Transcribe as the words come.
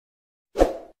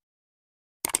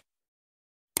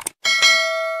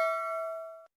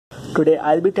Today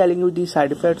I'll be telling you the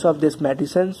side effects of this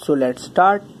medicine, so let's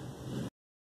start.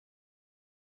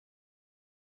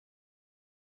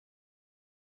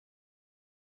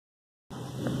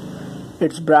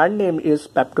 Its brand name is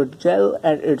Peptogel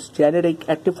and its generic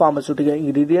active pharmaceutical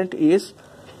ingredient is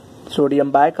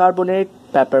sodium bicarbonate,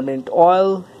 peppermint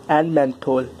oil and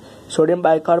menthol. Sodium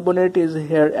bicarbonate is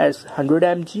here as 100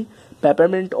 mg,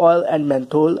 peppermint oil and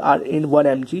menthol are in 1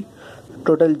 mg.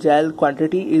 Total gel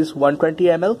quantity is 120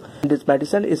 ml. This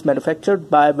medicine is manufactured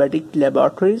by Vedic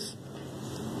Laboratories.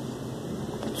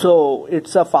 So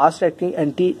it's a fast-acting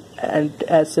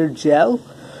antacid gel.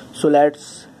 So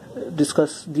let's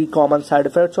discuss the common side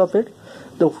effects of it.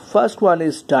 The first one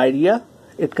is diarrhea.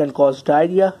 It can cause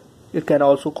diarrhea. It can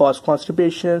also cause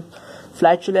constipation,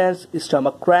 flatulence,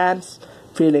 stomach cramps,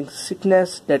 feeling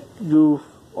sickness that you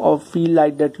feel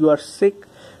like that you are sick,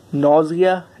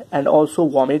 nausea and also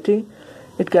vomiting.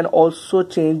 It can also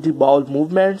change the bowel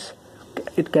movements.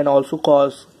 It can also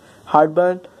cause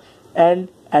heartburn and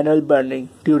anal burning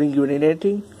during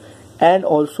urinating, and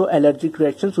also allergic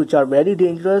reactions which are very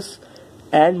dangerous,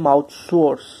 and mouth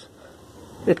sores.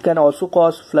 It can also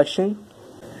cause flushing.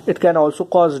 It can also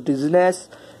cause dizziness,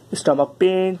 stomach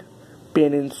pain,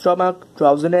 pain in stomach,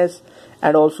 drowsiness,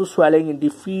 and also swelling in the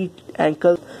feet,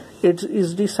 ankles. It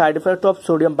is the side effect of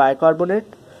sodium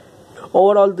bicarbonate.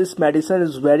 Overall, this medicine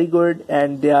is very good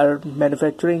and they are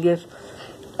manufacturing it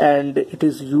and it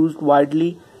is used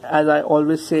widely. As I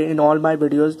always say in all my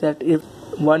videos, that if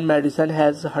one medicine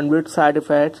has 100 side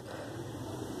effects,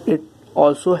 it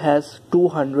also has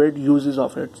 200 uses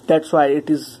of it. That's why it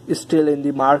is still in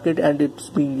the market and it's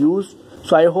being used.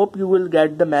 So I hope you will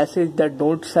get the message that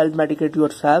don't self-medicate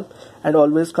yourself and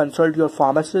always consult your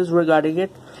pharmacist regarding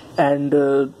it,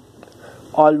 and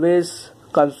always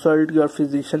consult your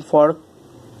physician for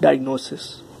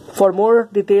diagnosis. For more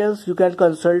details, you can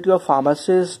consult your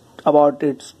pharmacist about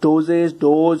its dosage,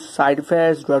 dose, side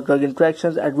effects, drug-drug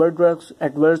interactions,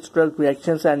 adverse drug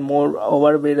reactions, and more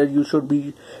over whether you should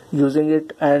be using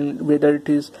it and whether it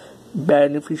is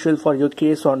beneficial for your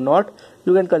case or not.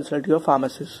 You can consult your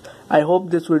pharmacist. I hope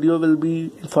this video will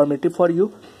be informative for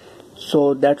you.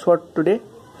 So that's what today.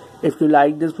 If you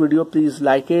like this video, please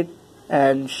like it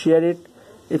and share it.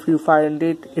 If you find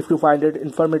it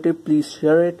informative, please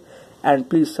share it and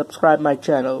please subscribe my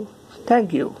channel.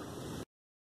 Thank you.